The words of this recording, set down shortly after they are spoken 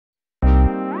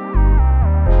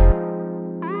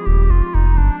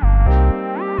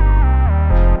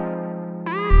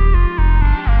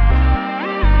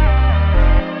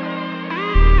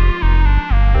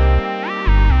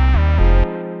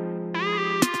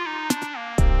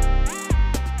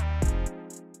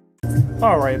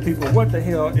All right, people, what the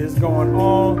hell is going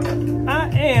on? I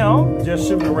am just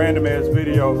shooting a random ass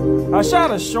video. I shot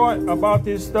a short about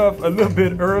this stuff a little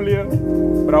bit earlier,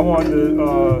 but I wanted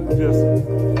to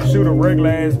just shoot a regular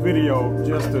ass video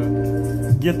just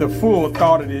to get the full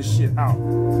thought of this shit out.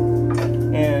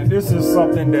 And this is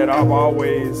something that I've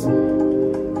always,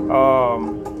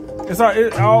 I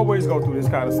always go through this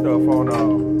kind of stuff on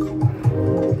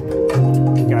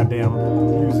goddamn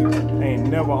music. Ain't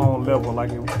never on level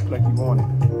like you want it.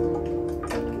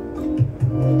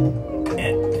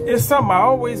 And it's something I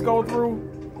always go through.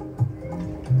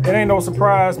 It ain't no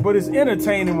surprise, but it's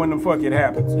entertaining when the fuck it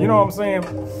happens. You know what I'm saying?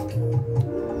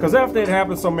 Because after it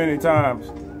happens so many times,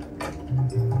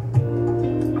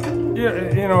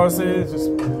 yeah, you know, it's just,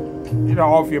 you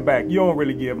know, off your back. You don't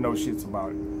really give no shits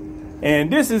about it.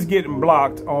 And this is getting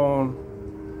blocked on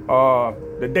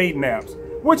the dating apps,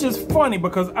 which is funny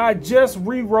because I just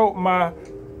rewrote my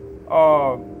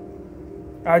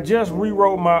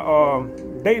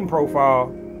dating profile,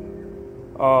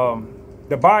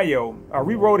 the bio. I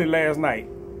rewrote it last night.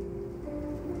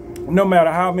 No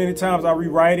matter how many times I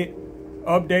rewrite it,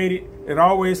 update it, it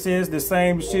always says the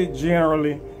same shit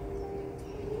generally.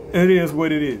 It is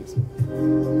what it is.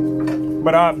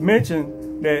 But I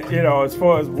mentioned that, you know, as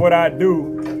far as what I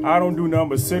do, I don't do nothing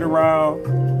but sit around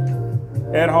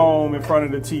at home in front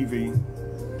of the TV,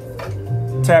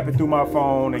 tapping through my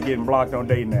phone and getting blocked on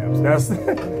dating apps. That's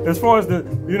as far as the,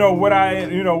 what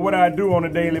I do on a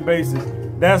daily basis.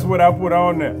 That's what I put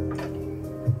on there.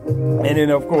 And then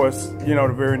of course,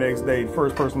 the very next day, the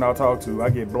first person I talk to, I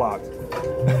get blocked.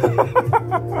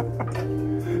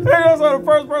 That's the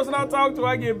first person I talk to,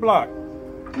 I get blocked.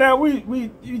 Now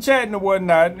we chatting and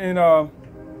whatnot, and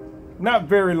not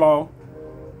very long,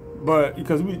 but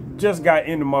because we just got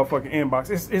in the motherfucking inbox.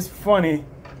 It's funny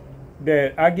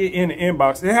that I get in the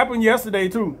inbox. It happened yesterday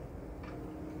too.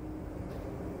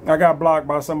 I got blocked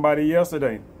by somebody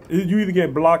yesterday. You either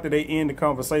get blocked or they end the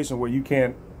conversation where you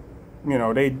can't,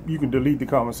 you can delete the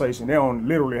conversation. They don't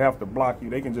literally have to block you.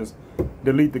 They can just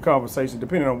delete the conversation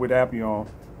depending on what app you're on.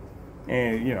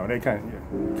 And, they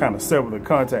kind of sever the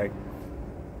contact.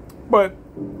 But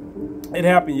it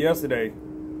happened yesterday.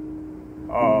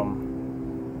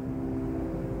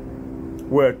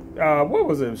 What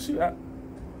was it?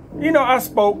 I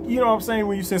spoke, you know what I'm saying?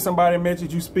 When you send somebody a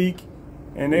message, you speak.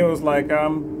 And they was like,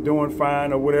 I'm doing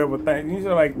fine or whatever. You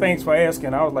said like, thanks for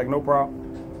asking. I was like, no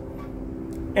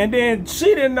problem. And then she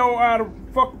didn't know how to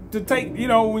fuck to take,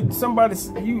 when somebody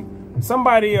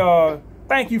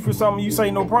thank you for something, you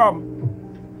say no problem.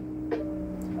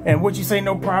 And what you say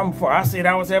no problem for? I said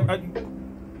I was happy.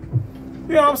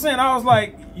 You know what I'm saying? I was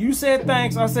like, you said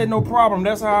thanks, I said no problem.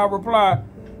 That's how I replied.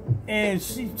 And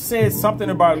she said something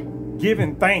about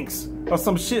giving thanks or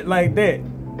some shit like that.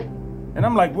 And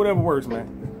I'm like, whatever works, man.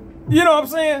 You know what I'm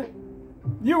saying?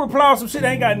 You reply some shit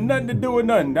that ain't got nothing to do with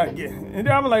nothing. And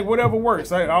I'm like, whatever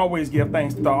works. I always give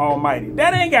thanks to the Almighty.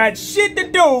 That ain't got shit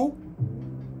to do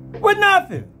with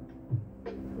nothing.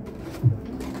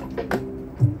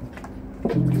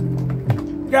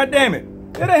 God damn it.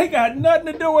 It ain't got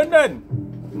nothing to do with nothing.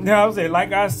 Now I'm saying,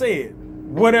 like I said,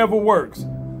 whatever works.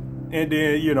 And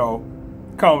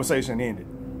then, conversation ended.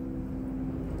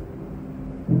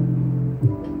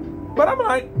 But I'm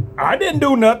like, I didn't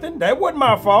do nothing. That wasn't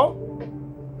my fault.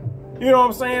 You know what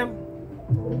I'm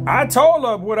saying? I told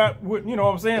her you know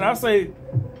what I'm saying? I say,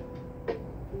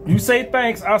 you say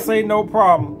thanks, I say no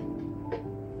problem.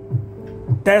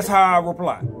 That's how I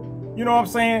reply. You know what I'm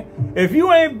saying? If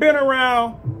you ain't been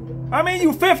around, I mean,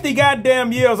 you 50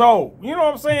 goddamn years old. You know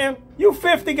what I'm saying? You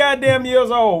 50 goddamn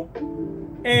years old.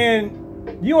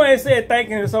 And you ain't said thank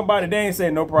you to somebody, they ain't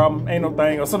said no problem, ain't no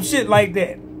thing, or some shit like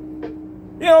that.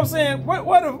 You know what I'm saying?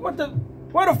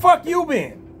 Where the fuck you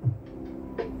been?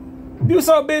 You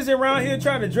so busy around here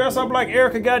trying to dress up like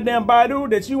Erica goddamn Badu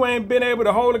that you ain't been able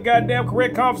to hold a goddamn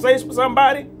correct conversation with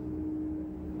somebody?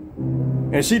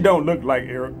 And she don't look like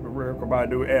Erica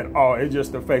Badu at all. It's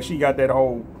just the fact she got that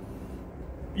whole,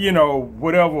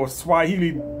 whatever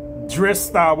Swahili dress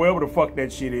style, whatever the fuck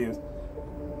that shit is.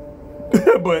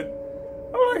 But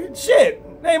I'm like, shit,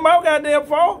 it ain't my goddamn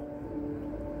fault.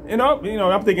 I'm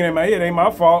thinking in my head, it ain't my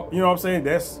fault. You know what I'm saying?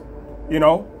 That's, you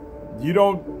don't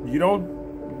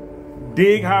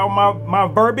dig how my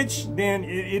verbiage, then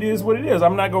it is what it is.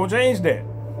 I'm not gonna change that.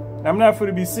 I'm not for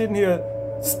to be sitting here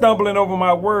stumbling over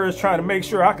my words trying to make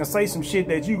sure I can say some shit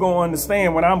that you gonna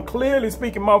understand when I'm clearly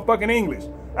speaking motherfucking English.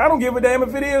 I don't give a damn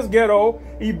if it is ghetto,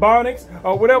 ebonics,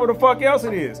 or whatever the fuck else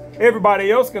it is. Everybody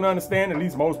else can understand, at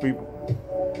least most people.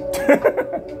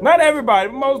 Not everybody,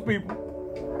 but most people.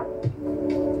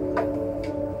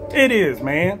 It is,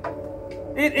 man.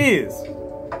 It is.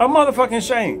 A motherfucking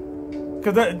shame.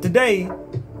 Because today, you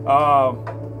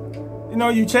know,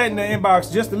 you chat in the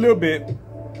inbox just a little bit,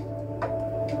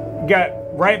 got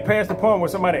right past the point where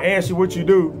somebody asks you what you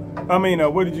do. I mean,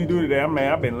 what did you do today? I mean,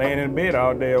 I've been laying in bed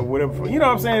all day or whatever. You know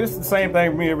what I'm saying? It's the same thing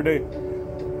for me every day.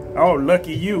 Oh,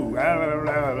 lucky you.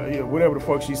 Whatever the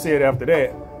fuck she said after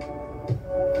that.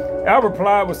 I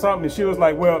replied with something and she was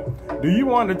like, well, do you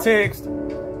want to text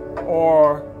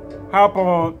or hop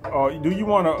on, or do you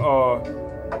want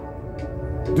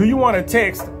to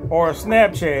text or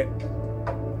Snapchat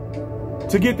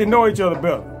to get to know each other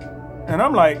better? And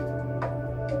I'm like,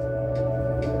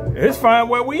 it's fine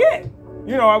where we at.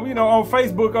 You know, on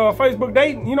Facebook, Facebook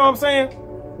dating, you know what I'm saying?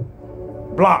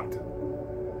 Blocked.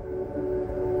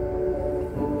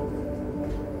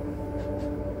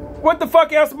 What the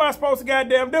fuck else am I supposed to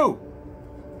goddamn do?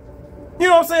 You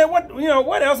know what I'm saying?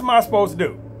 What else am I supposed to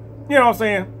do? You know what I'm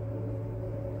saying?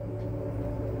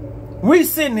 We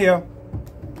sitting here.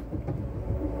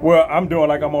 Well, I'm doing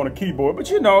like I'm on a keyboard,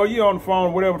 but you know, you on the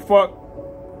phone, whatever the fuck.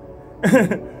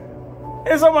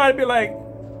 And somebody be like,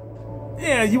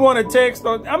 yeah, you want to text?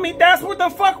 Or, I mean, that's what the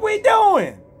fuck we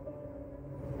doing.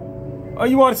 Or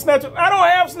you want to Snapchat? I don't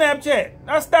have Snapchat.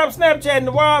 I stopped Snapchatting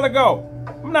a while ago.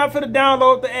 I'm not finna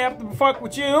download the app to fuck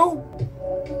with you.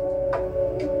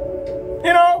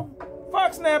 You know,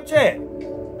 fuck Snapchat.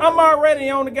 I'm already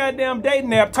on the goddamn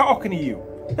dating app talking to you.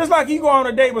 It's like you go on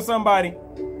a date with somebody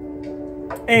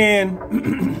and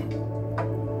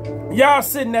y'all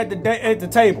sitting at the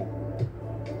table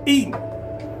eating.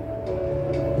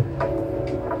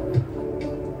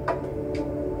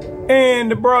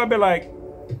 And the bro be like,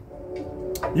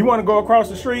 you want to go across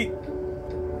the street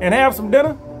and have some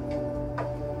dinner?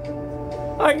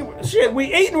 Like, shit,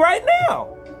 we eating right now.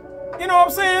 You know what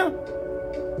I'm saying?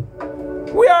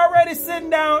 We already sitting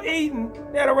down eating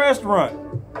at a restaurant.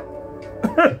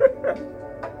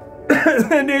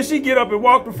 And then she get up and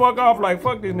walk the fuck off like,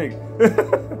 fuck this nigga.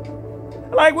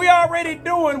 Like, we already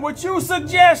doing what you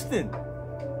suggesting.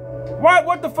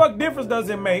 What the fuck difference does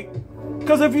it make?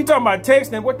 Because if you talking about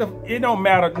texting, it don't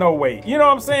matter no way. You know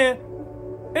what I'm saying?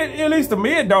 At least to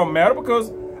me, it don't matter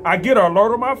because I get an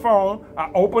alert on my phone.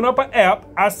 I open up an app.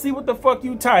 I see what the fuck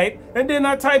you type. And then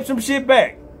I type some shit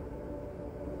back.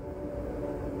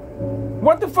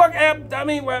 What the fuck app? I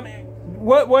mean,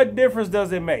 what difference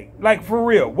does it make? Like, for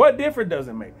real, what difference does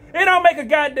it make? It don't make a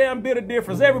goddamn bit of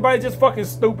difference. Everybody just fucking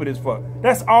stupid as fuck.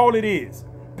 That's all it is.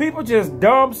 People just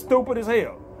dumb, stupid as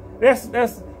hell.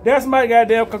 That's my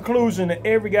goddamn conclusion to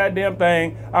every goddamn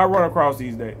thing I run across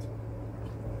these days.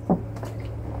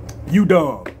 You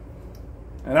dumb.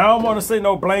 And I don't want to say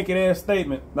no blanket ass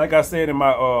statement like I said in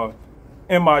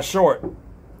my short.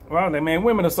 Well, man,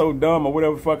 women are so dumb or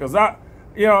whatever fuckers. I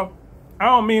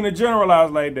don't mean to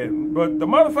generalize like that, but the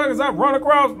motherfuckers I run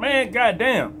across, man,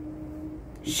 goddamn,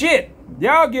 shit,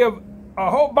 y'all give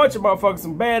a whole bunch of motherfuckers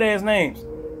some badass names,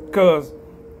 cause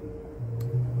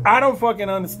I don't fucking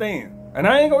understand, and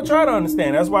I ain't gonna try to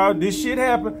understand. That's why this shit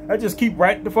happened. I just keep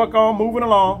right the fuck on moving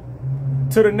along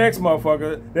to the next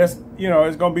motherfucker. That's,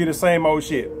 it's gonna be the same old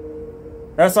shit.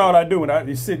 That's all I do. And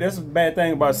that's a bad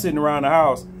thing about sitting around the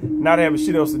house, not having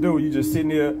shit else to do. You just sitting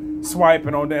there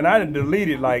swiping on that. And I done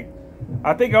deleted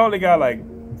I think I only got like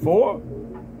four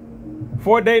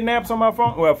dating apps on my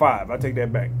phone. Well, 5. I take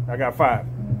that back. I got 5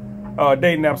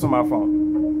 dating apps on my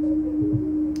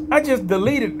phone. I just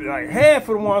deleted like half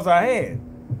of the ones I had.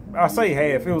 I say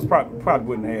half. It was probably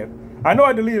wouldn't have. I know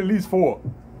I deleted at least 4.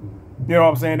 You know what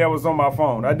I'm saying? That was on my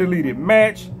phone. I deleted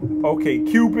Match,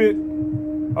 OkCupid,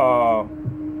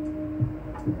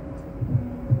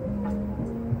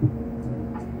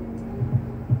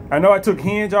 I know I took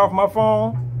Hinge off my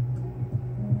phone.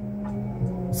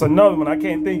 It's another one I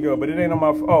can't think of, but it ain't on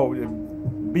my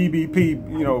phone.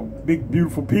 BBP, Big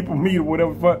Beautiful People Meet or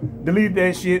whatever. Fuck, delete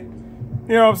that shit. You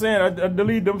know what I'm saying? I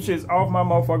delete them shits off my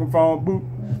motherfucking phone,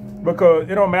 boop, because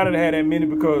it don't matter to have that many,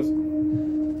 because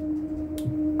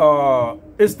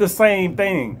it's the same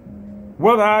thing.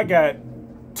 Whether I got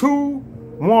 2,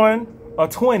 1, or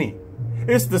 20,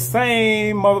 it's the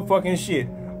same motherfucking shit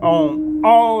on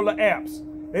all the apps.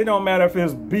 It don't matter if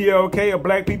it's BLK or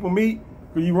Black People Meet.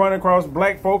 You run across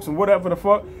black folks and whatever the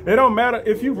fuck. It don't matter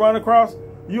if you run across,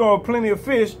 you on Plenty of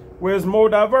Fish where it's more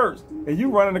diverse. And you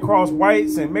running across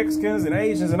whites and Mexicans and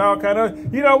Asians and all kind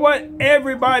of, you know what?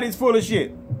 Everybody's full of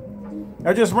shit.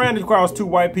 I just ran across 2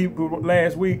 white people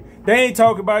last week. They ain't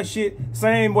talking about shit.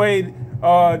 Same way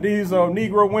these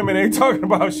Negro women ain't talking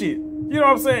about shit. You know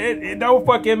what I'm saying? It don't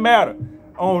fucking matter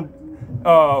on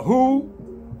who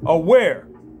or where.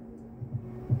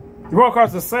 You run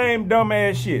across the same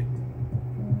dumbass shit.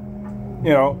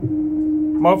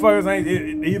 Motherfuckers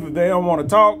ain't, either they don't want to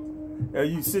talk,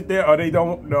 you sit there, or they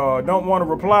don't want to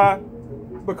reply,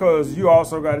 because you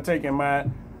also got to take in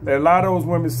mind that a lot of those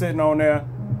women sitting on there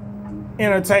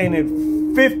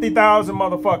entertaining 50,000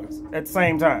 motherfuckers at the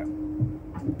same time.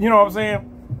 You know what I'm saying?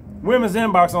 Women's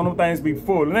inbox on them things be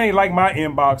full. It ain't like my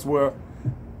inbox where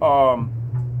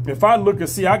if I look and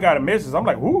see I got a message, I'm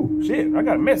like, ooh, shit, I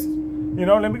got a message. You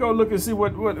know, let me go look and see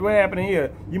what happened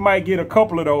here. You might get a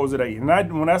couple of those a day. And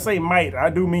when I say might, I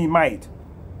do mean might.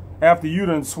 After you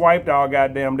done swiped all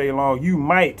goddamn day long, you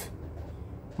might,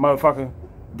 motherfucker,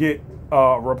 get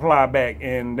a reply back.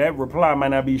 And that reply might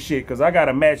not be shit, because I got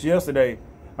a match yesterday.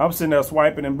 I'm sitting there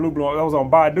swiping in blue. I was on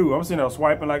Baidu. I'm sitting there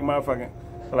swiping like motherfucking,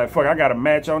 like, fuck, I got a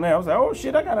match on there. I was like, oh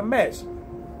shit, I got a match.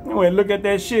 You went and look at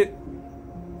that shit.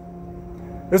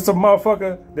 It's a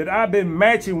motherfucker that I've been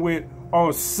matching with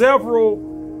on several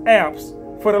apps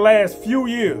for the last few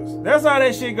years. That's how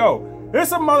that shit go.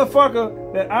 It's a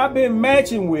motherfucker that I've been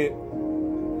matching with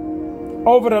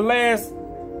over the last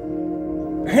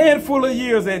handful of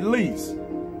years at least.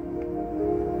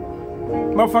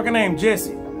 Motherfucker named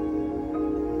Jesse.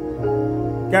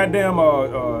 Goddamn,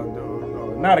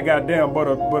 not a goddamn, but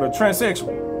a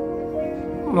transsexual.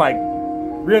 I'm like,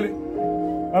 really?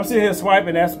 I'm sitting here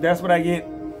swiping. That's what I get.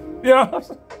 You know,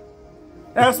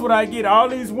 that's what I get. All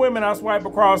these women I swipe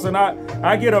across, and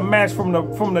I get a match from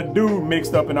the dude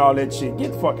mixed up and all that shit.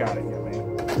 Get the fuck out of here,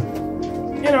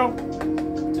 man. You know,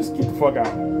 just get the fuck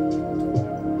out.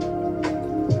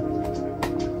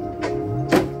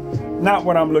 Not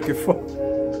what I'm looking for,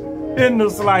 in the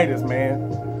slightest, man.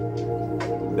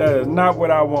 That is not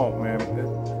what I want, man.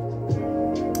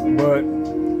 But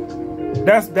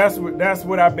that's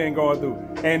what I've been going through.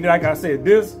 And like I said,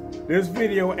 this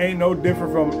video ain't no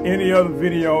different from any other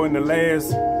video in the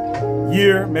last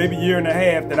year, maybe year and a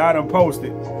half that I done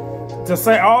posted. To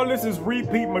say all this is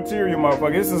repeat material,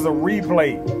 motherfucker. This is a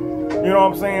replay. You know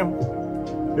what I'm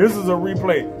saying? This is a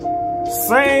replay.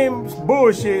 Same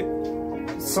bullshit,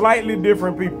 slightly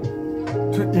different people.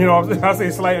 You know what I'm saying? I say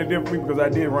slightly different people because I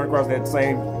did run across that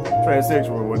same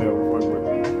transsexual or whatever.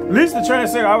 At least the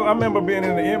transsexual, I remember being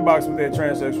in the inbox with that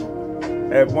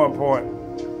transsexual at one point.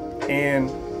 And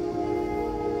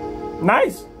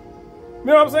nice. You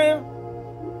know what I'm saying?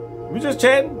 We just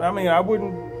chatting. I mean, I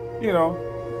wouldn't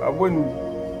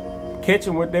catch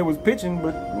them what they was pitching,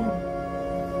 but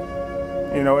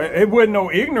you know, it wasn't no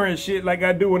ignorant shit like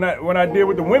I do when I deal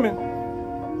with the women.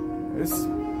 It's,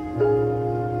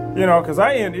 you know, because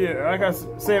like I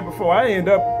said before, I end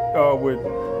up with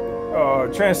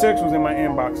transsexuals in my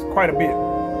inbox quite a bit.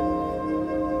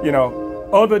 You know,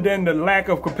 other than the lack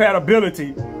of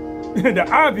compatibility, the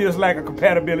obvious lack of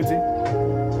compatibility,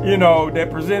 you know, that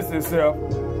presents itself.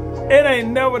 It ain't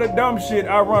never the dumb shit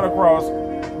I run across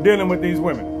dealing with these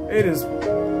women. It is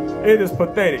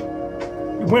pathetic.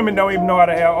 Women don't even know how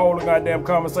to have all the goddamn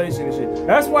conversation and shit.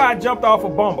 That's why I jumped off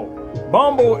of Bumble.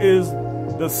 Bumble is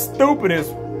the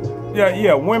stupidest.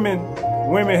 Yeah, women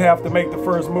have to make the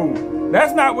first move.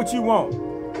 That's not what you want.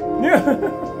 Yeah.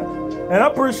 And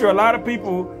I'm pretty sure a lot of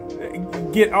people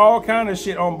get all kind of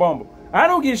shit on Bumble. I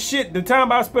don't get shit. The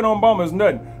time I spend on Bumble is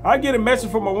nothing. I get a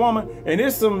message from a woman and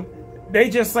it's they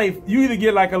just say, you either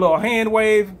get like a little hand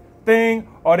wave thing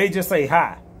or they just say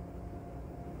hi.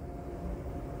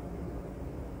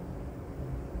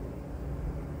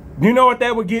 You know what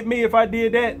that would get me if I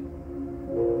did that?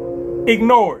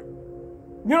 Ignored.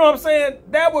 You know what I'm saying?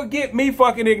 That would get me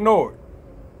fucking ignored.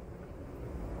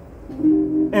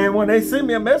 And when they send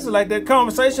me a message like that,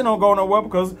 conversation don't go nowhere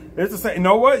because it's the same. You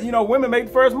know what? You know, women make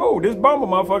the first move. This Bumble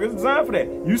motherfucker is designed for that.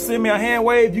 You send me a hand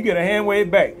wave, you get a hand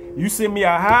wave back. You send me a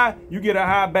hi, you get a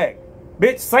hi back.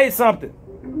 Bitch, say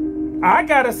something. I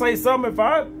gotta say something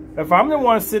if I'm the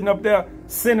one sitting up there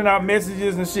sending out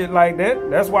messages and shit like that.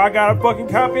 That's why I gotta fucking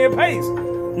copy and paste.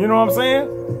 You know what I'm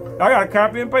saying? I gotta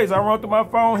copy and paste. I run through my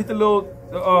phone, hit the little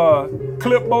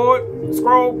clipboard,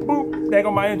 scroll, boop, there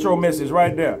go my intro message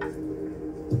right there.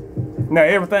 Now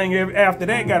everything after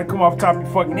that got to come off the top of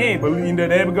your fucking head, but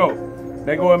there we go.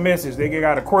 There go a message. They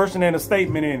got a question and a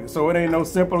statement in it, so it ain't no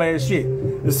simple ass shit.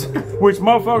 Which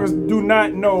motherfuckers do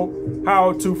not know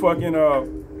how to fucking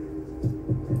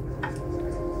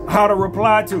how to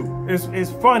reply to.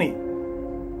 It's funny.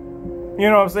 You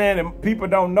know what I'm saying? And people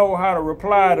don't know how to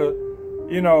reply to,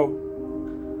 you know,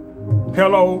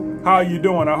 hello, how you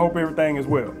doing? I hope everything is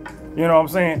well. You know what I'm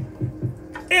saying?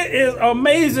 It is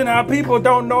amazing how people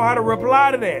don't know how to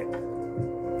reply to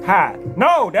that. Hi.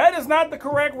 No, that is not the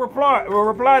correct reply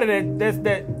to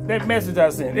that message I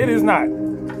sent. It is not.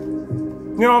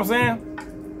 You know what I'm saying?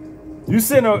 You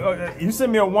send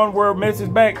me a one-word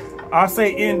message back. I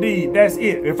say indeed. That's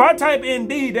it. If I type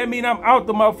indeed, that means I'm out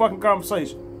the motherfucking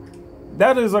conversation.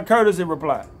 That is a courtesy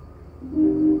reply.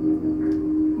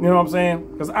 You know what I'm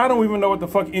saying? Because I don't even know what the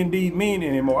fuck indeed mean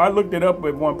anymore. I looked it up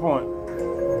at one point.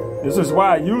 This is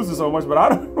why I use it so much, but I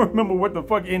don't remember what the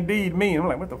fuck indeed mean. I'm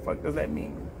like, what the fuck does that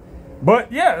mean?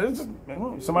 But yeah, it's just,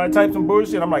 somebody type some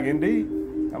bullshit. I'm like, indeed.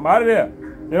 I'm out of there.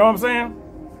 You know what I'm saying?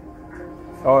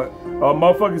 Or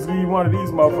motherfuckers give you one of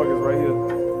these motherfuckers right here.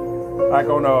 Like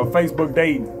on Facebook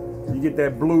dating. You get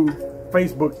that blue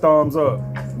Facebook thumbs up.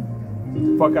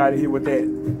 Fuck out of here with that.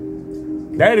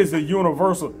 That is a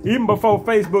universal. Even before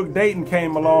Facebook dating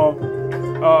came along,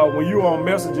 when you on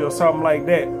Messenger or something like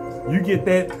that, you get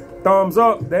that thumbs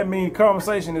up, that means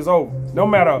conversation is over. No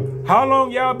matter how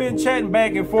long y'all been chatting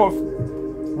back and forth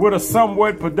with a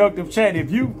somewhat productive chat,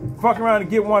 if you fuck around and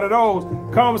get one of those,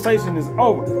 conversation is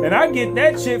over. And I get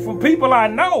that shit from people I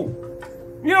know.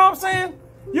 You know what I'm saying?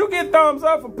 You get thumbs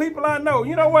up from people I know.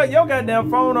 You know what? Your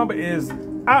goddamn phone number is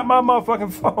out my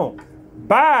motherfucking phone.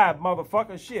 Bye,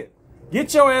 motherfucker. Shit.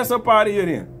 Get your ass up out of here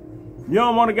then. You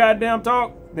don't want to goddamn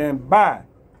talk? Then bye,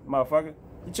 motherfucker.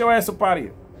 Get your ass up out of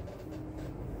here.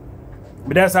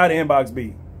 But that's how the inbox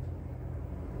be.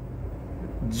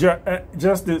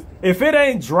 Just this. If it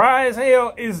ain't dry as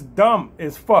hell, it's dumb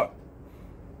as fuck.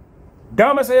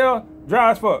 Dumb as hell,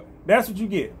 dry as fuck. That's what you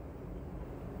get.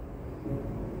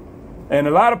 And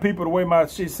a lot of people, the way my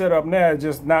shit set up now, is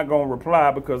just not gonna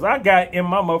reply because I got in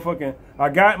my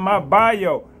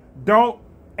bio. Don't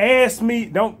ask me.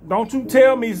 Don't you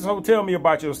tell me. So tell me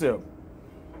about yourself.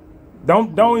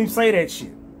 Don't even say that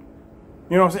shit.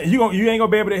 You know what I'm saying? You ain't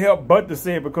gonna be able to help but to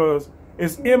say it because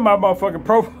it's in my motherfucking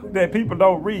profile that people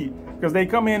don't read because they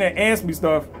come in and ask me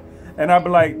stuff, and I be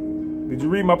like, "Did you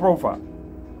read my profile?"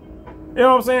 You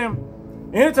know what I'm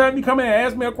saying? Anytime you come in and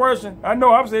ask me a question, I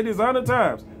know I've said this 100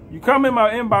 times. You come in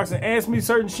my inbox and ask me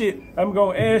certain shit, I'm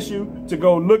gonna ask you to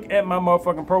go look at my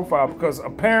motherfucking profile because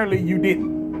apparently you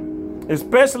didn't.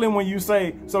 Especially when you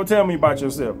say, "So tell me about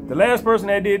yourself." The last person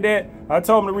that did that, I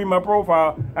told them to read my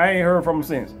profile. I ain't heard from them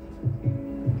since.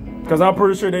 Because I'm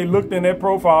pretty sure they looked in their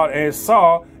profile and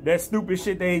saw that stupid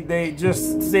shit they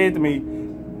just said to me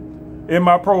in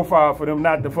my profile for them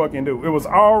not to fucking do. It was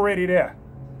already there.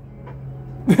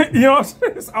 You know what I'm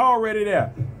saying? It's already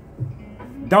there.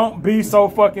 Don't be so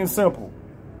fucking simple.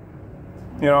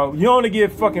 You know, you only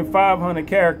get fucking 500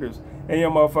 characters in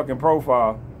your motherfucking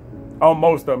profile on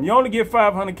most of them. You only get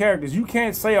 500 characters. You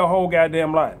can't say a whole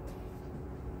goddamn lot.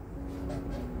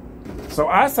 So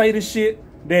I say the shit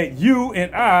that you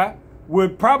and I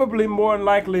would probably more than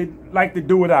likely like to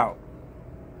do without.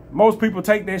 Most people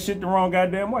take that shit the wrong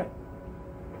goddamn way.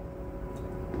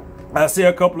 I say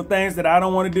a couple of things that I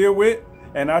don't want to deal with,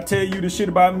 and I tell you the shit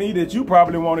about me that you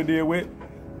probably want to deal with,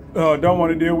 don't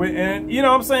want to deal with, and you know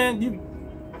what I'm saying? You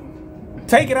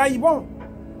take it how you want.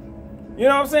 You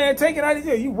know what I'm saying? Take it how you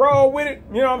want. You roll with it,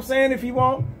 you know what I'm saying, if you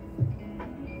want.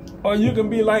 Or you can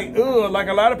be like, ugh, like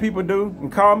a lot of people do, and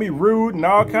call me rude and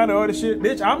all kind of other shit.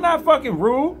 Bitch, I'm not fucking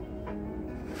rude.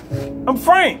 I'm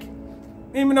Frank.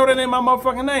 Even though that ain't my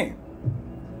motherfucking name.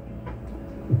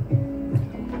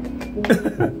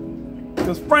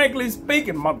 Because frankly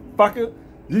speaking, motherfucker,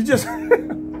 you just half these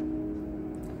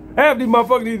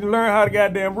motherfuckers need to learn how to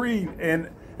goddamn read and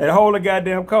hold a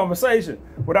goddamn conversation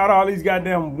without all these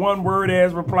goddamn one-word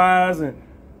ass replies and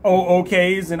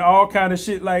okays and all kind of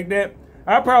shit like that.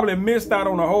 I probably missed out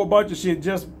on a whole bunch of shit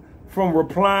just from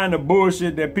replying to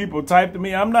bullshit that people type to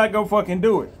me. I'm not gonna fucking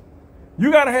do it.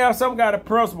 You gotta have some kind of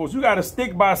principles. You gotta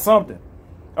stick by something.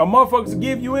 A motherfuckers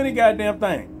give you any goddamn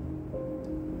thing.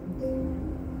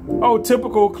 Oh,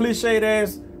 typical cliched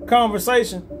ass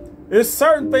conversation. It's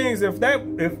certain things, if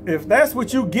that's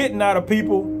what you getting out of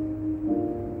people,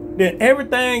 then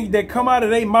everything that come out of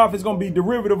their mouth is gonna be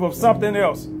derivative of something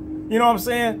else. You know what I'm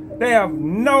saying? They have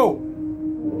no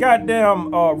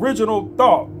goddamn original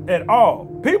thought at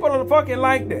all. People are fucking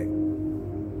like that.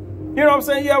 You know what I'm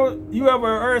saying? You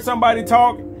ever heard somebody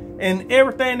talk and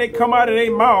everything that come out of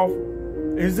their mouth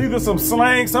is either some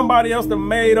slang somebody else that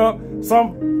made up,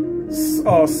 some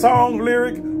song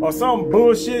lyric or some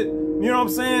bullshit. You know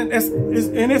what I'm saying?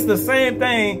 It's the same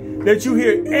thing that you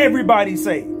hear everybody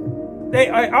say.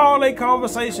 All their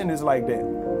conversation is like that.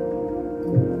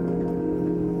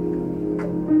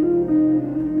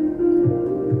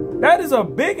 That is a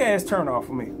big ass turnoff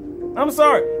for me. I'm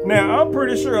sorry. Now, I'm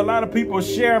pretty sure a lot of people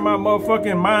share my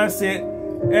motherfucking mindset,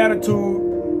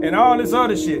 attitude, and all this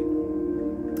other shit.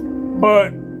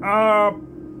 But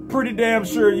I'm pretty damn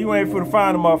sure you ain't for to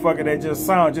find a motherfucker that just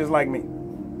sounds just like me.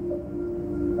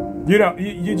 You know,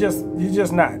 you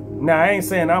just not. Now, I ain't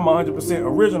saying I'm 100%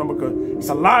 original because it's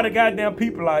a lot of goddamn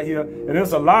people out here, and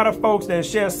there's a lot of folks that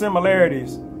share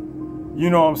similarities, you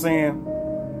know what I'm saying,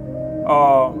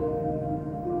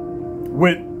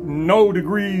 with no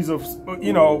degrees of,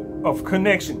 you know, of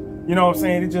connection. You know what I'm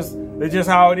saying? It's just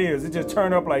how it is. It just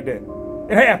turn up like that.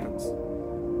 It happens,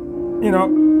 you know.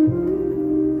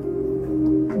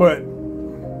 But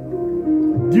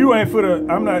you ain't for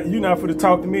the, you're not for to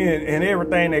talk to me and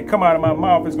everything that come out of my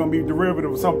mouth is gonna be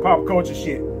derivative of some pop culture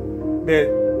shit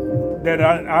that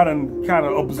I done kind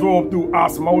of absorbed through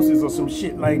osmosis or some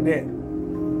shit like that.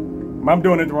 I'm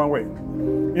doing it the wrong way.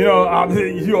 You know,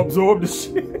 you absorb the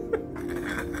shit.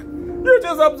 You're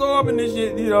just absorbing this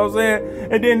shit, you know what I'm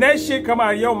saying? And then that shit come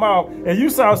out of your mouth and you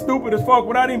sound stupid as fuck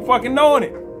without even fucking knowing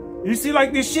it. You see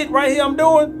like this shit right here I'm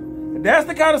doing? That's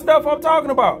the kind of stuff I'm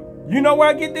talking about. You know where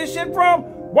I get this shit from?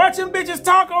 Watching bitches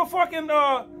talk on fucking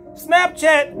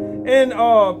Snapchat, and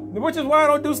which is why I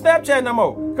don't do Snapchat no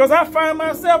more. Because I find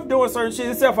myself doing certain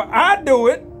shit, except for I do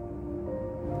it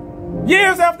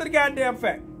years after the goddamn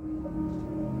fact.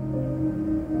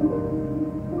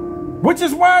 Which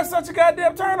is why it's such a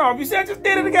goddamn turnoff. You see, I just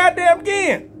did it a goddamn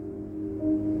again.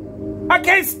 I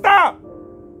can't stop.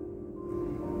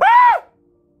 Ah!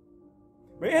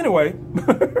 But anyway.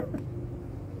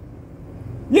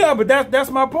 Yeah, but that's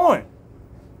my point.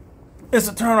 It's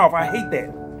a turnoff. I hate that.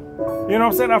 You know what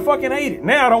I'm saying? I fucking hate it.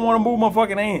 Now I don't want to move my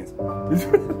fucking hands.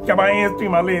 Got my hands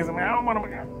between my legs. I mean, I don't want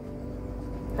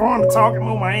to talk and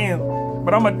move my hands.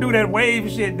 But I'm going to do that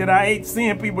wave shit that I hate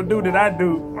seeing people do that I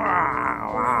do.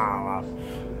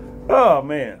 Oh,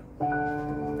 man.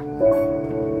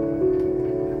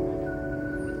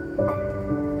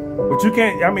 But you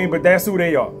can't, I mean, but that's who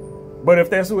they are. But if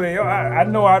that's who they are, I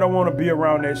know I don't want to be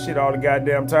around that shit all the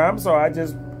goddamn time. So I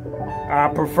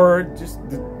prefer just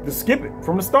to skip it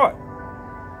from the start.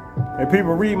 And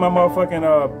people read my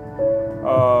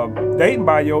motherfucking dating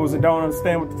bios and don't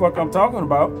understand what the fuck I'm talking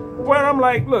about. Well, I'm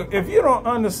like, look, if you don't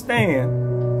understand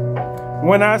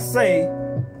when I say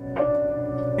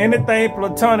anything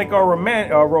platonic or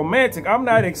romantic, I'm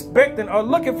not expecting or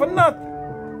looking for nothing.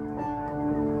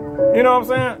 You know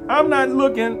what I'm saying? I'm not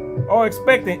looking or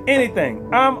expecting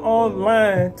anything. I'm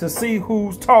online to see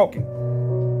who's talking.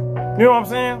 You know what I'm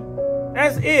saying?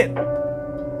 That's it.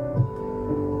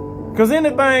 Because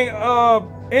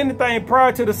anything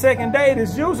prior to the second date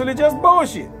is usually just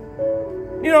bullshit.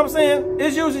 You know what I'm saying?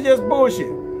 It's usually just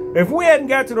bullshit. If we hadn't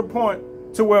got to the point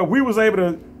to where we was able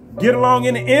to get along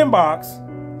in the inbox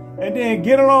and then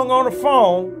get along on the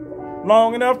phone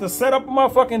long enough to set up a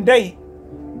motherfucking date,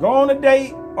 go on a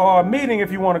date or a meeting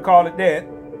if you want to call it that,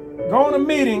 go on a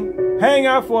meeting, hang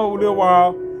out for a little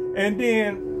while, and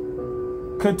then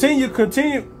continue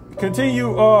communicating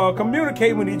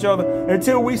with each other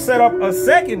until we set up a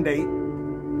second date,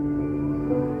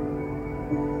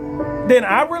 then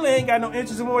I really ain't got no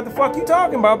interest in what the fuck you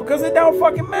talking about, because it don't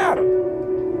fucking matter.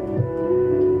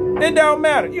 It don't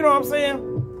matter. You know what I'm saying?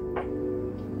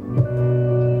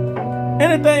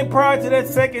 Anything prior to that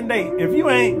second date, if you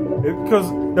ain't,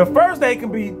 because the first date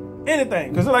can be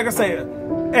anything. Because like I said,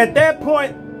 at that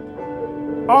point,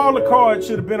 all the cards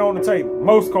should have been on the table.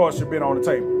 Most cards should have been on the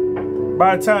table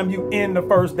by the time you end the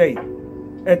first date.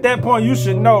 At that point, you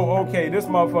should know, okay, this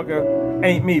motherfucker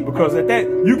ain't me. Because at that,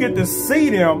 you get to see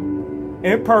them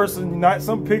in person, not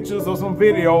some pictures or some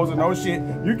videos or no shit.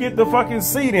 You get to fucking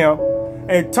see them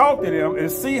and talk to them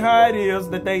and see how it is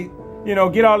that they, you know,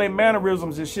 get all their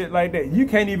mannerisms and shit like that. You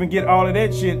can't even get all of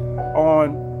that shit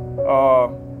on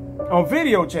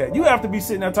video chat. You have to be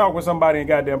sitting there talking with somebody in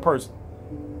goddamn person.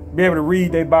 Be able to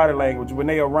read their body language when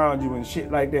they around you and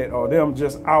shit like that, or them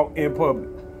just out in public.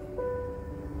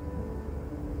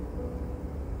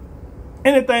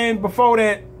 Anything before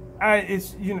that,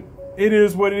 it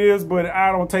is what it is, but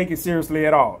I don't take it seriously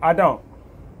at all. I don't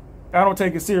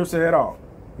take it seriously at all.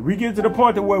 If we get to the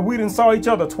point that where we done saw each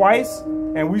other twice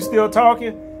and we still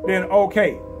talking, then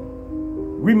okay,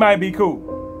 we might be cool.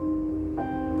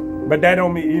 But that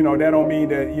don't mean,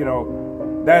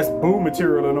 that, that's boo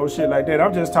material or no shit like that.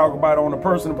 I'm just talking about it on a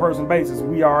person-to-person basis.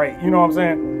 We all right. You know what I'm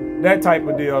saying? That type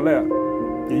of deal there.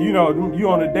 And you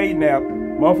on a dating app,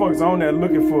 motherfuckers on there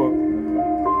looking for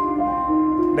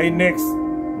they next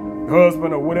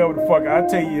husband or whatever the fuck. I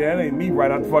tell you, that ain't me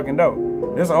right out the fucking door.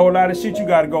 There's a whole lot of shit you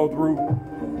got to go through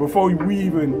before we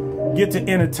even get to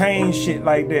entertain shit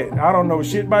like that. I don't know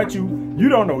shit about you. You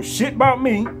don't know shit about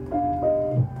me.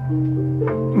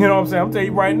 You know what I'm saying? I'm telling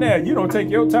you right now, you don't take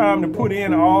your time to put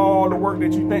in all the work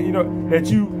that you think, that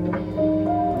you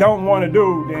don't want to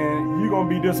do, then you're going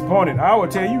to be disappointed. I will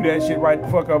tell you that shit right the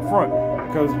fuck up front.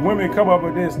 Because women come up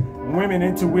with this women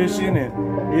intuition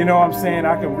and You know what I'm saying?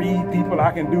 I can read people.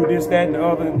 I can do this, that, and the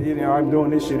other. You know, I'm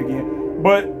doing this shit again.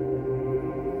 But,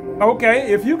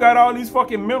 okay, if you got all these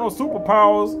fucking mental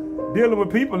superpowers dealing with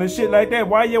people and shit like that,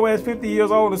 why your ass 50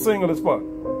 years old and single as fuck?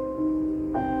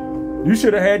 You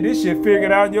should have had this shit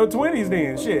figured out in your 20s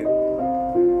then, shit.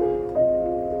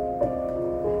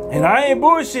 And I ain't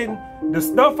bullshitting. The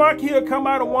stuff I hear come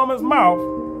out of a woman's mouth,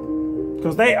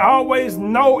 because they always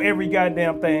know every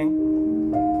goddamn thing.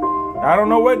 I don't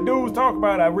know what dudes talk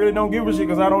about. I really don't give a shit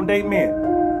because I don't date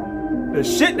men. The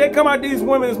shit that come out these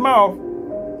women's mouth,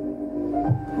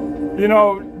 you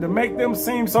know, to make them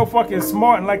seem so fucking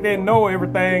smart and like they know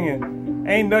everything and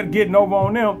ain't nothing getting over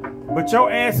on them. But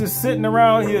your ass is sitting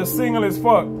around here single as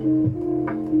fuck.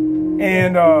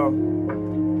 And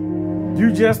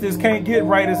you just as can't get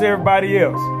right as everybody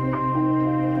else.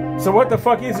 So what the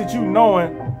fuck is it you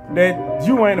knowing that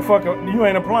you ain't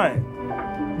applying?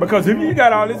 Because if you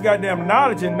got all this goddamn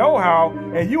knowledge and know-how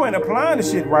and you ain't applying the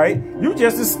shit right, you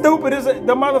just as stupid as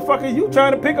the motherfucker you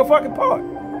trying to pick a fucking part.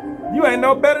 You ain't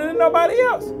no better than nobody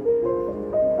else.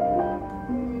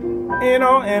 You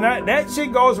know, and that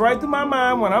shit goes right through my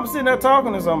mind when I'm sitting there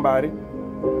talking to somebody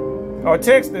or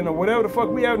texting or whatever the fuck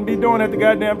we happen to be doing at the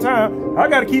goddamn time. I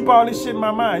got to keep all this shit in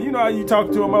my mind. You know how you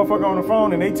talk to a motherfucker on the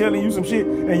phone and they telling you some shit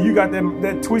and you got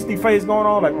that twisty face going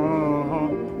on like,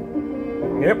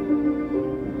 Yep.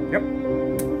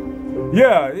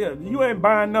 Yeah, you ain't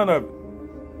buying none of it.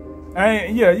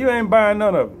 You ain't buying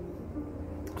none of it.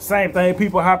 Same thing,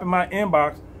 people hop in my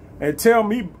inbox and tell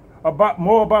me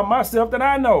more about myself than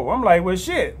I know. I'm like, well,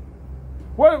 shit.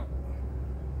 What?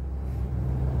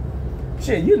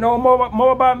 Shit, you know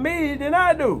more about me than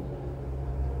I do.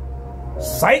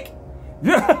 Psych.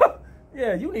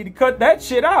 Yeah, you need to cut that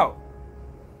shit out.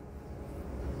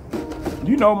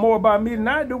 You know more about me than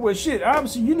I do. Well, shit,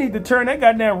 obviously you need to turn that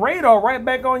goddamn radar right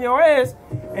back on your ass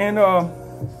and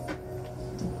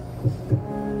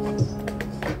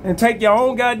take your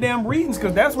own goddamn readings,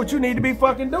 because that's what you need to be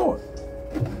fucking doing.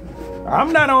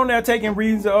 I'm not on there taking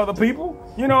readings of other people.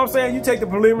 You know what I'm saying? You take the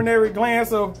preliminary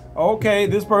glance of, okay,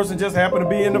 this person just happened to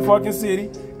be in the fucking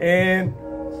city, and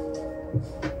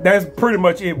that's pretty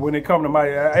much it when it comes to my,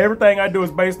 everything I do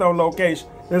is based on location.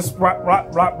 This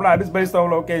blah, it's based on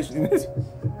location.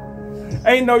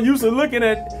 Ain't no use of looking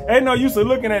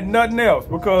at nothing else,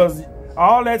 because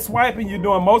all that swiping you're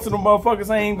doing, most of the motherfuckers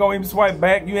ain't gonna even swipe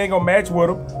back. You ain't gonna match with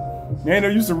them. You ain't no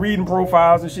use of reading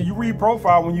profiles and shit. You read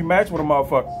profile when you match with a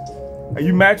motherfucker. And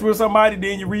you match with somebody,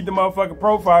 then you read the motherfucking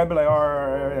profile and be like, all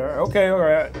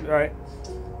right.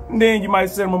 And then you might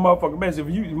send them a motherfucking message.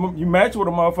 If you match with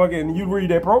a motherfucker and you read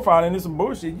their profile and it's some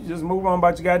bullshit, you just move on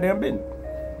about your goddamn business.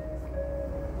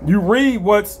 You read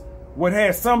what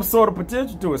has some sort of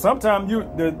potential to it. Sometimes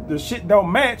the shit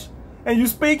don't match and you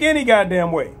speak any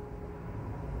goddamn way.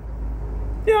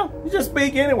 Yeah, you just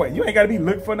speak anyway. You ain't got to be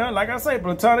looking for nothing. Like I say,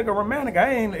 platonic or romantic,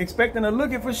 I ain't expecting to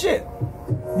looking for shit.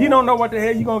 You don't know what the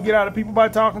hell you going to get out of people by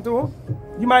talking to them.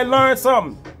 You might learn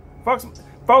something.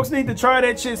 Folks need to try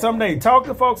that shit someday. Talk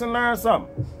to folks and learn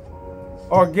something.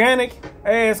 Organic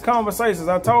ass conversations.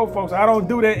 I told folks I don't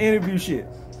do that interview shit.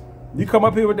 You come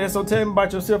up here with that, so tell me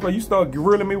about yourself, or you start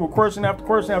grilling me with question after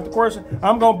question after question,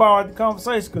 I'm going to bow out the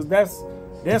conversation, because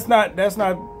that's not,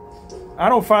 I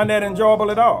don't find that enjoyable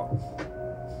at all.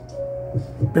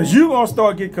 Because you going to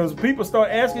start because people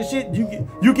start asking shit,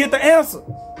 you get the answer.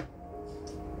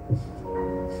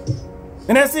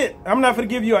 And that's it. I'm not going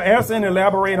to give you an answer and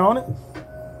elaborate on it.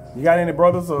 You got any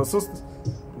brothers or sisters?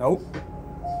 Nope.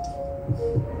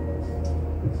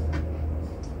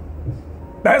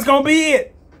 That's going to be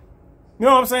it. You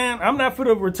know what I'm saying? I'm not for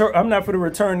the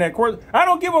return that question. I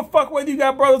don't give a fuck whether you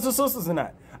got brothers or sisters or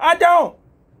not. I don't.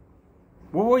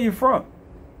 Well, where you from?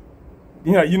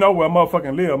 You know where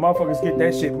motherfucking live. Motherfuckers get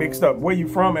that shit mixed up. Where you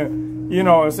from, and you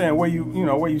know what I'm saying, where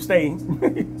you stay. You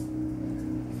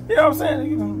know what I'm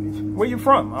saying? Where you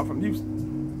from? I'm from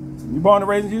Houston. You born and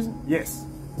raised in Houston? Yes.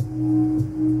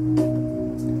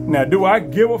 Now, do I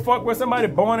give a fuck where somebody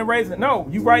born and raised? No,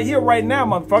 you right here, right now,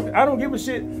 motherfucker. I don't give a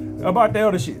shit about the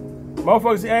other shit.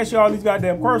 Motherfuckers ask you all these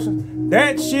goddamn questions.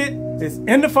 That shit is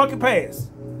in the fucking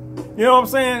past. You know what I'm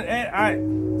saying? And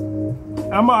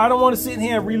I don't want to sit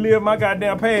here and relive my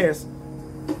goddamn past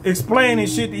explaining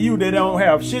shit to you that don't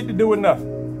have shit to do with nothing.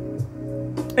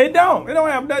 It don't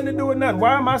have nothing to do with nothing.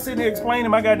 Why am I sitting here explaining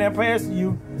my goddamn past to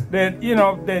you that, you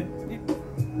know, that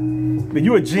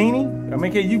you a genie? I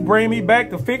mean, can you bring me back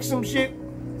to fix some shit?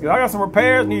 Because I got some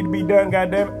repairs need to be done,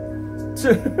 goddamn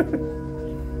it.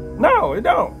 No, it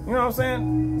don't. You know what I'm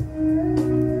saying?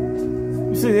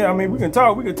 You see, I mean, we can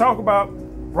talk about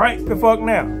right the fuck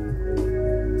now.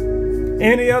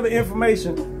 Any other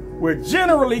information will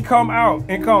generally come out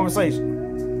in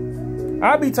conversation.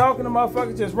 I be talking to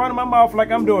motherfuckers, just running my mouth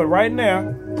like I'm doing right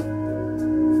now.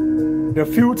 The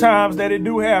few times that it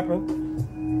do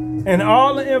happen, and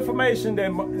all the information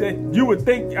that you would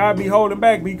think I'd be holding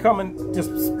back be coming, just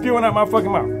spewing out my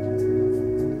fucking mouth.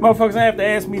 Motherfuckers don't have to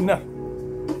ask me nothing.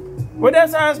 But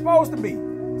that's how it's supposed to be.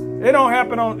 It don't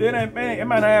happen on, it might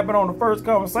not happen on the first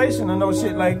conversation or no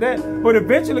shit like that, but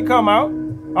eventually come out.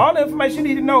 All the information you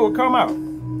need to know will come out.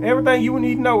 Everything you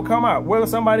need to know will come out. Whether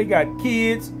somebody got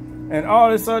kids and all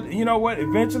this other, you know what?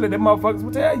 Eventually the motherfuckers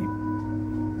will tell you.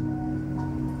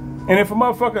 And if a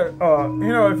motherfucker, you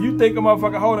know, if you think a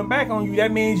motherfucker holding back on you,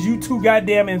 that means you too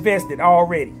goddamn invested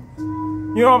already.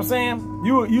 You know what I'm saying?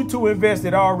 You too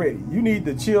invested already. You need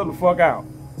to chill the fuck out.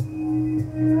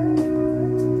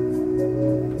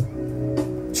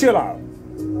 Chill out.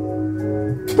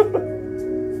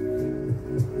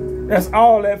 That's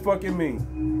all that fucking means.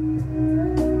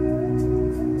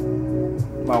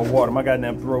 My water, my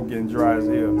goddamn throat getting dry as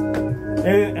hell.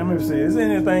 And, let me see, is there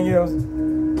anything else?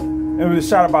 And we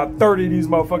shot about 30 of these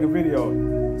motherfucking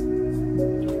videos.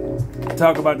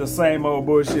 Talk about the same old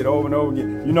bullshit over and over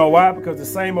again. You know why? Because the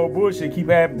same old bullshit keep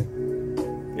happening.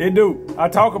 It do. I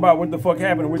talk about what the fuck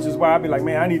happened, which is why I be like,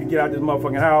 man, I need to get out this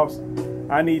motherfucking house.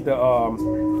 I need to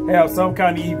have some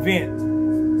kind of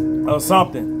event or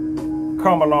something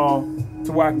come along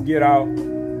to where I can get out.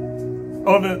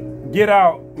 Get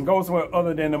out and go somewhere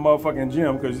other than the motherfucking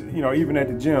gym, because you know, even at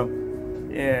the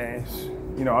gym, yeah,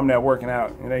 you know, I'm not working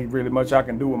out. It ain't really much I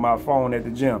can do with my phone at the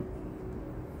gym.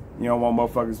 You don't want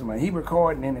motherfuckers to say, he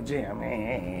recording in the gym.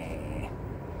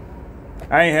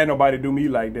 I ain't had nobody do me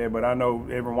like that, but I know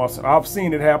every once in a while, I've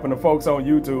seen it happen to folks on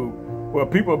YouTube, where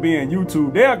people be in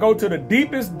YouTube, they'll go to the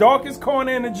deepest, darkest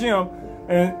corner in the gym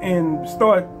and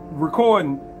start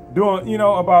recording, doing, you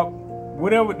know, about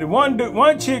whatever. The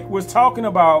one chick was talking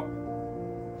about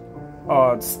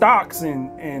stocks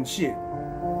and shit.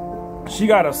 She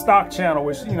got a stock channel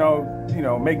which, you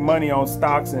know, make money on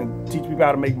stocks and teach people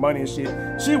how to make money and shit.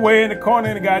 She way in the corner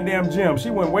in the goddamn gym. She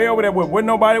went way over there where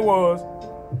nobody was.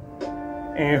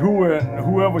 And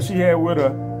whoever she had with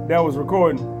her that was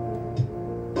recording,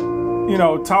 you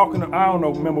know, talking, I don't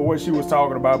know, remember what she was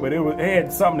talking about, but it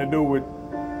had something to do with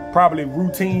probably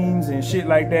routines and shit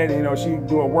like that. You know, she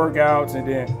doing workouts and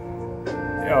then,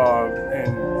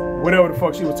 and whatever the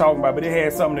fuck she was talking about, but it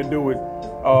had something to do with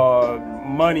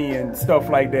money and stuff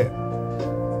like that.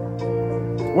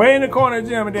 Way in the corner of the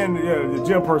gym, and then the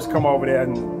gym person come over there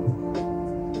and,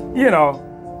 you know,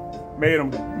 made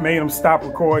them stop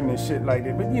recording and shit like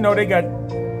that. But you know, they got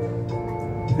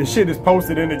the shit is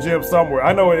posted in the gym somewhere.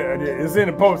 I know it's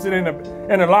posted in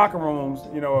the locker rooms.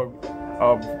 You know,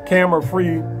 a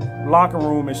camera-free locker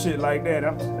room and shit like that.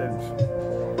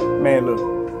 Man,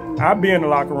 look, I be in the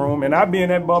locker room and I be in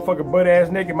that motherfucker butt ass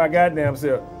naked my goddamn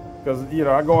self. Cause you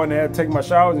know, I go in there and take my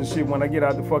showers and shit when I get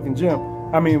out the fucking gym.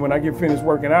 I mean, when I get finished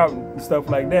working out and stuff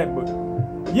like that. But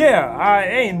yeah, I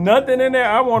ain't nothing in there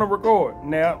I want to record.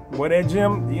 Now, where that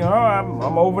gym, you know,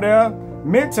 I'm over there,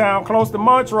 Midtown, close to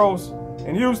Montrose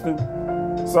in Houston.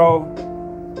 So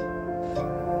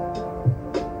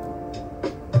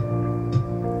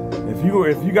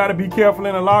if you got to be careful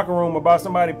in the locker room about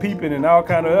somebody peeping and all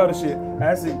kind of other shit,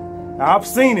 that's it. I've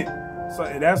seen it. So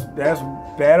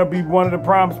that'll be one of the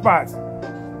prime spots.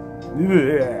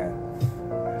 Yeah.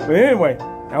 But anyway,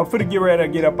 I'm finna get ready to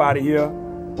get up out of here.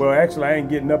 Well, actually, I ain't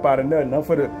getting up out of nothing. I'm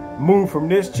finna move from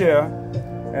this chair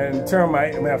and turn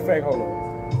my, matter of fact, hold on.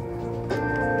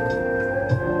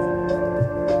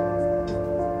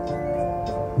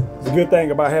 It's a good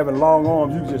thing about having long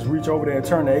arms. You can just reach over there and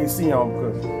turn the AC on,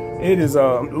 because it is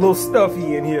a little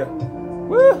stuffy in here.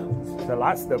 Woo! It's a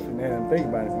lot stuffy, man. I'm thinking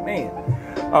about it, man.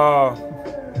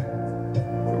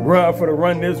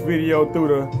 Run this video through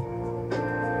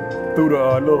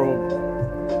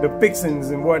the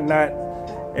fixings and whatnot,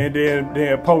 and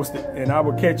then post it, and I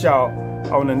will catch y'all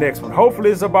on the next one. Hopefully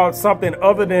it's about something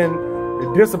other than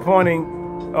the disappointing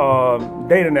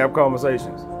data nap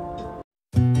conversations.